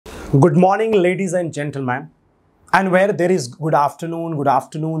Good morning, ladies and gentlemen. And where there is good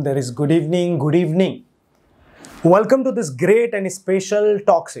afternoon, there is good evening, good evening. Welcome to this great and special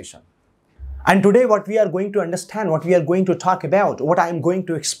talk session. And today what we are going to understand, what we are going to talk about, what I am going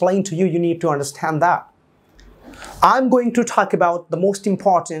to explain to you, you need to understand that. I'm going to talk about the most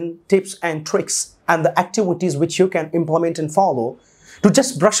important tips and tricks and the activities which you can implement and follow to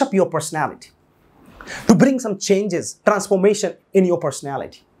just brush up your personality, to bring some changes, transformation in your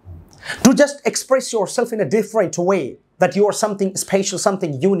personality, to just express yourself in a different way, that you are something special,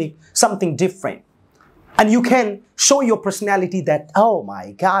 something unique, something different. And you can show your personality that, oh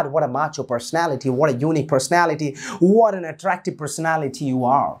my God, what a macho personality, what a unique personality, what an attractive personality you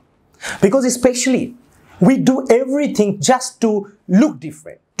are. Because especially, we do everything just to look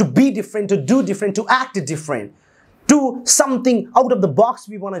different, to be different, to do different, to act different, to something out of the box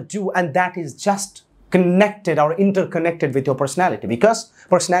we want to do, and that is just connected or interconnected with your personality, because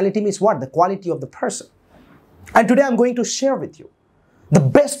personality means what? The quality of the person. And today I'm going to share with you the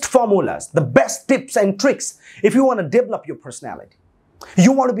best formulas, the best tips and tricks if you want to develop your personality.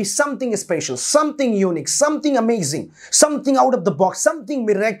 You want to be something special, something unique, something amazing, something out of the box, something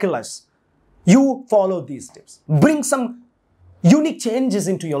miraculous. You follow these tips. Bring some unique changes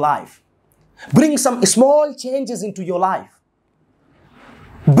into your life. Bring some small changes into your life.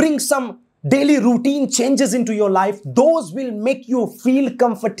 Bring some daily routine changes into your life. Those will make you feel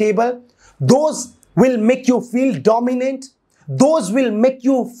comfortable. Those will make you feel dominant. Those will make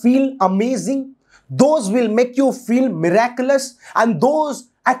you feel amazing. Those will make you feel miraculous. And those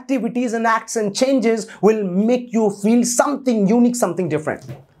activities and acts and changes will make you feel something unique, something different.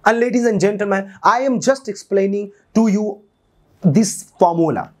 And ladies and gentlemen, I am just explaining to you this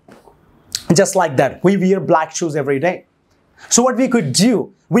formula. Just like that, we wear black shoes every day. So what we could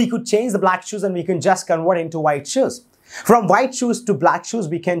do, we could change the black shoes and we can just convert into white shoes. From white shoes to black shoes,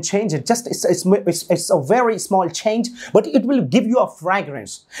 we can change it. Just it's a very small change, but it will give you a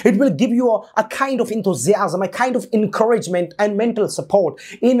fragrance. It will give you a kind of enthusiasm, a kind of encouragement and mental support,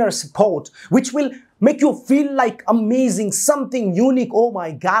 inner support, which will make you feel like amazing, something unique. Oh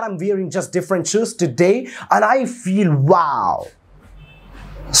my God, I'm wearing just different shoes today and I feel wow,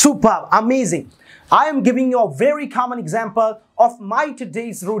 superb, amazing. I am giving you a very common example of my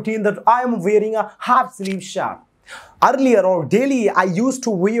today's routine, that I am wearing a half sleeve shirt. Earlier or daily, I used to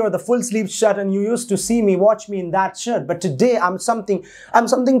wear the full sleeve shirt and you used to see me, watch me in that shirt. But today I'm something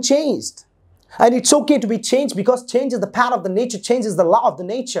changed. And it's okay to be changed, because change is the part of the nature, change is the law of the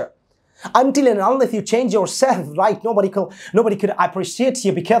nature. Until and unless you change yourself, right, nobody could appreciate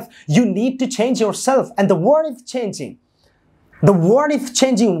you, because you need to change yourself. And the world is changing. The world is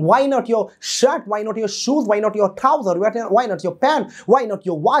changing. Why not your shirt? Why not your shoes? Why not your trouser? Why not your pant? Why not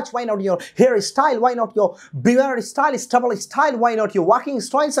your watch? Why not your hairstyle? Why not your beard style, stubble style? Why not your walking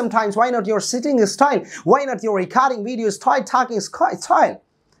style sometimes? Why not your sitting style? Why not your recording video style, talking style?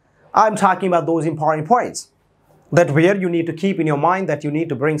 I'm talking about those important points that where you need to keep in your mind, that you need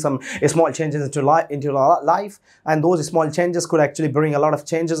to bring some small changes into your life, and those small changes could actually bring a lot of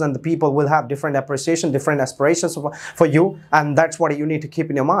changes, and the people will have different appreciation, different aspirations for you, and that's what you need to keep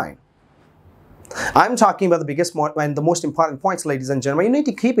in your mind. I'm talking about the biggest and the most important points, ladies and gentlemen, you need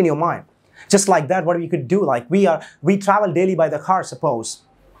to keep in your mind. Just like that, what we could do, like we travel daily by the car, suppose.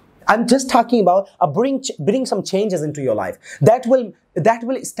 I'm just talking about bring some changes into your life that will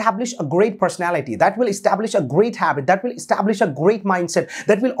establish a great personality, that will establish a great habit, that will establish a great mindset,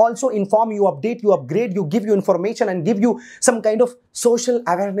 that will also inform you, update you, upgrade you, give you information, and give you some kind of social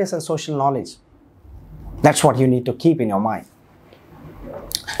awareness and social knowledge. That's what you need to keep in your mind.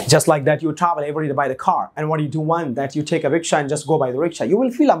 Just like that, you travel every day by the car, and what you do one, that you take a rickshaw and just go by the rickshaw. You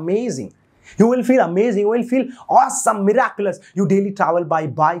will feel amazing. You will feel amazing, you will feel awesome, miraculous. You daily travel by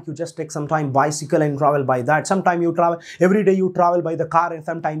bike, you just take some time bicycle and travel by that. Sometime you travel, every day you travel by the car, and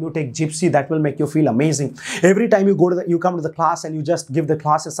sometime you take gypsy, that will make you feel amazing. Every time you come to the class and you just give the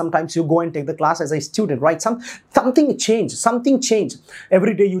classes, sometimes you go and take the class as a student, right? Something change.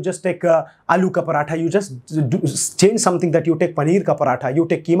 Every day you just take aloo ka paratha, you just change something, that you take paneer ka paratha, you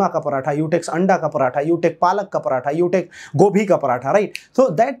take keema ka paratha, you take anda ka paratha, you take palak ka paratha, you take gobi ka paratha, right? So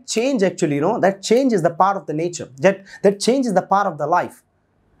that change actually, that change is the part of the nature. That change is the part of the life.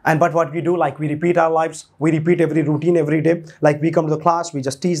 But what we do, like we repeat our lives, we repeat every routine every day. Like we come to the class, we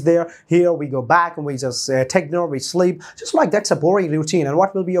just teach there, here we go back, and we just take dinner, we sleep. Just like that's a boring routine. And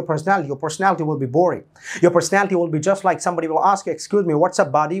what will be your personality? Your personality will be boring. Your personality will be just like somebody will ask you, excuse me, what's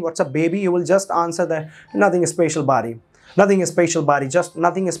up, buddy? What's up, baby? You will just answer that nothing special, buddy. Nothing special, buddy. Just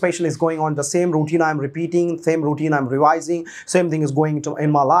nothing special is going on. The same routine I'm repeating, same routine I'm revising, same thing is going to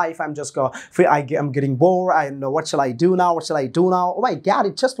in my life. I'm just I'm getting bored. I know what shall I do now? What shall I do now? Oh my God,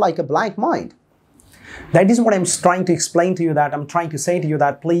 it's just like a blank mind. That is what I'm trying to explain to you, that I'm trying to say to you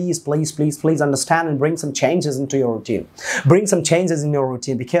that please understand and bring some changes into your routine. Bring some changes in your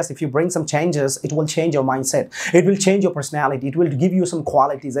routine, because if you bring some changes, it will change your mindset. It will change your personality. It will give you some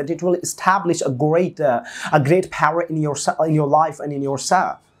qualities, and it will establish a great power in your life and in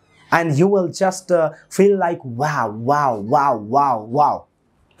yourself. And you will just feel like, wow.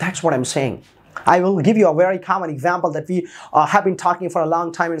 That's what I'm saying. I will give you a very common example that we have been talking for a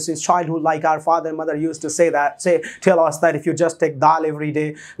long time and since childhood. Like our father and mother used to tell us that if you just take dal every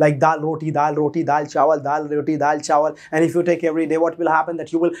day, like dal roti, dal chawal, dal roti, dal chawal, and if you take every day, what will happen?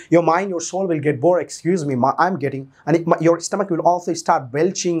 That your mind, your soul will get bored. Excuse me, your stomach will also start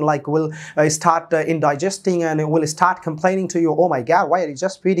belching, like will start indigesting, and it will start complaining to you. Oh my God, why are you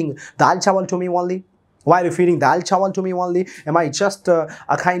just feeding dal chawal to me only? Why are you feeding dal chawal to me only? Am I just a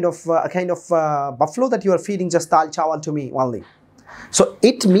kind of buffalo that you are feeding just dal chawal to me only? So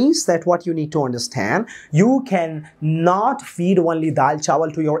it means that what you need to understand, you can not feed only dal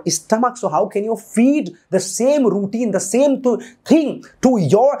chawal to your stomach. So how can you feed the same routine, the same thing to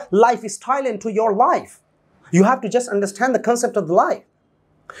your lifestyle and to your life? You have to just understand the concept of the life.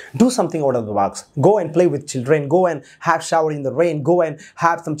 Do something out of the box. Go and play with children. Go and have shower in the rain. Go and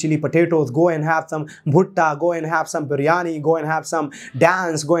have some chili potatoes. Go and have some bhutta. Go and have some biryani. Go and have some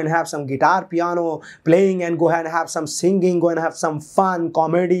dance. Go and have some guitar, piano playing, and go and have some singing. Go and have some fun,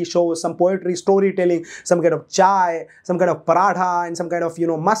 comedy shows, some poetry, storytelling, some kind of chai, some kind of paratha, and some kind of,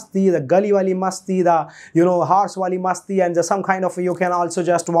 masti, the gully wali masti, the, horse wali masti, and just some kind of, you can also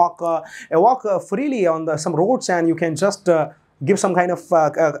just walk freely on some roads, and you can just give some kind of,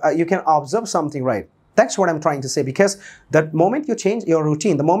 you can observe something, right? That's what I'm trying to say, because the moment you change your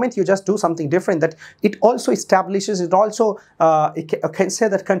routine, the moment you just do something different, that it also establishes, it also, it can say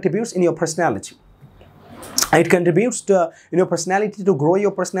that contributes in your personality. It contributes in your personality, to grow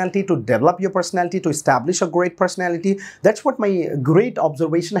your personality, to develop your personality, to establish a great personality. That's what my great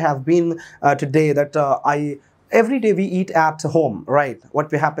observation has been today, that every day we eat at home, right? What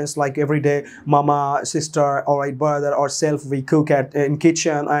happens, like every day, mama, sister, or brother, or self, we cook in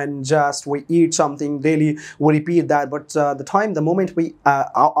kitchen, and just we eat something daily. We repeat that. But the moment we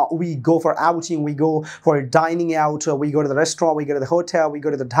go for outing, we go for dining out, we go to the restaurant, we go to the hotel, we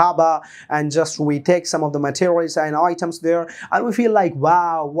go to the dhaba, and just we take some of the materials and items there, and we feel like,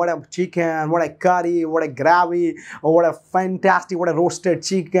 wow, what a chicken, what a curry, what a gravy, what a fantastic, what a roasted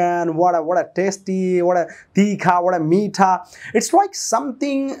chicken, what a tasty, what a tikha, what a meetha. It's like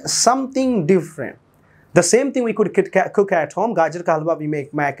something different. The same thing we could cook at home. Gajar ka halwa we make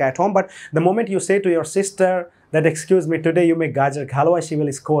at home. But the moment you say to your sister that, excuse me, today you make gajar ka halwa, she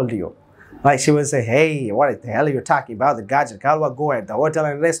will scold you. Like, she will say, hey, what the hell are you talking about? The gajar ka halwa, go at the hotel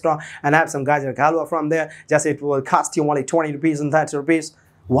and restaurant and have some gajar ka halwa from there. Just it will cost you only 20 rupees and 30 rupees.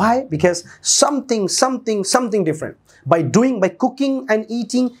 Why? Because something different. By cooking and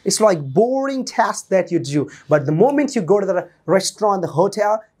eating, it's like boring task that you do. But the moment you go to the restaurant, the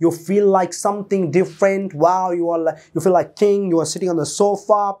hotel, you feel like something different. Wow, you feel like king. You are sitting on the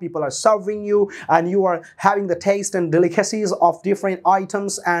sofa, people are serving you, and you are having the taste and delicacies of different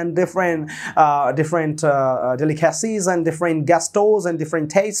items and different delicacies and different gustos and different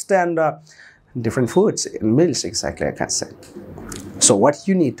taste and different foods and meals, exactly, I can say. So what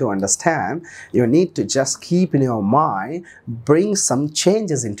you need to understand, you need to just keep in your mind, bring some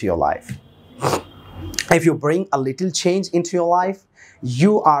changes into your life. If you bring a little change into your life,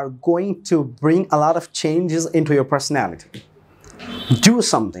 you are going to bring a lot of changes into your personality. Do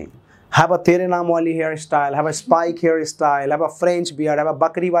something. Have a tere naam wali hairstyle, have a spike hairstyle, have a French beard, have a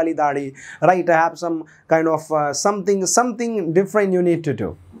bakri wali dadi, right? Have some kind of something different you need to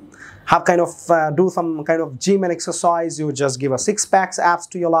do. Have do some kind of gym and exercise. You just give a 6-pack abs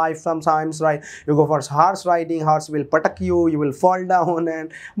to your life sometimes, right? You go for horse riding, horse will patak you, you will fall down,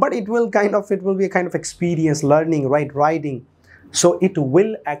 but it will be a kind of experience, learning, right? Riding. So it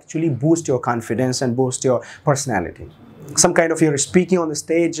will actually boost your confidence and boost your personality. Some kind of, you're speaking on the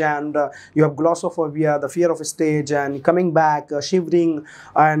stage and you have glossophobia, the fear of stage, and coming back shivering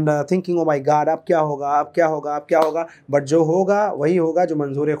and thinking, oh my God, ab kya hoga, but jo hoga wahi hoga jo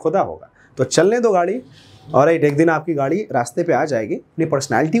manzoor-e khuda hoga. तो चलने दो गाड़ी, और एक दिन आपकी गाड़ी रास्ते पे आ जाएगी. अपनी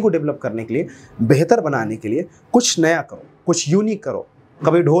पर्सनालिटी को डेवलप करने के लिए, बेहतर बनाने के लिए कुछ नया करो, कुछ यूनिक करो,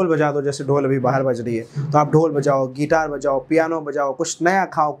 कभी ढोल बजा दो, जैसे ढोल अभी बाहर बज रही है तो आप ढोल बजाओ, गिटार बजाओ, पियानो बजाओ, कुछ नया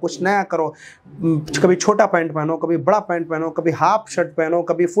खाओ, कुछ नया करो। कभी छोटा पैंट पहनो, कभी बड़ा पैंट पहनो, कभी हाफ शर्ट पहनो,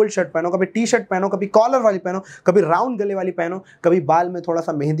 कभी फुल शर्ट पहनो, कभी टी शर्ट पहनो, कभी कॉलर वाली पहनो, कभी राउंड गले वाली पहनो, कभी बाल में थोड़ा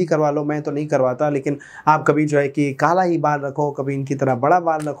सा मेहंदी करवा लो। मैं तो नहीं करवाता, लेकिन आप कभी जो है कि काला ही बाल रखो, कभी इनकी तरह बड़ा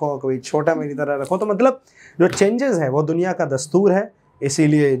बाल रखो, कभी छोटा मेरी तरह रखो। तो मतलब जो चेंजेस है वो दुनिया का दस्तूर है,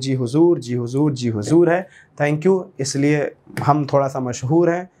 इसीलिए जी हुजूर, जी हुजूर, जी हुजूर है। Thank you. इसलिए हम थोड़ा सा मशहूर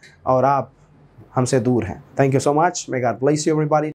हैं और आप हमसे दूर हैं। Thank you so much. May God bless you everybody.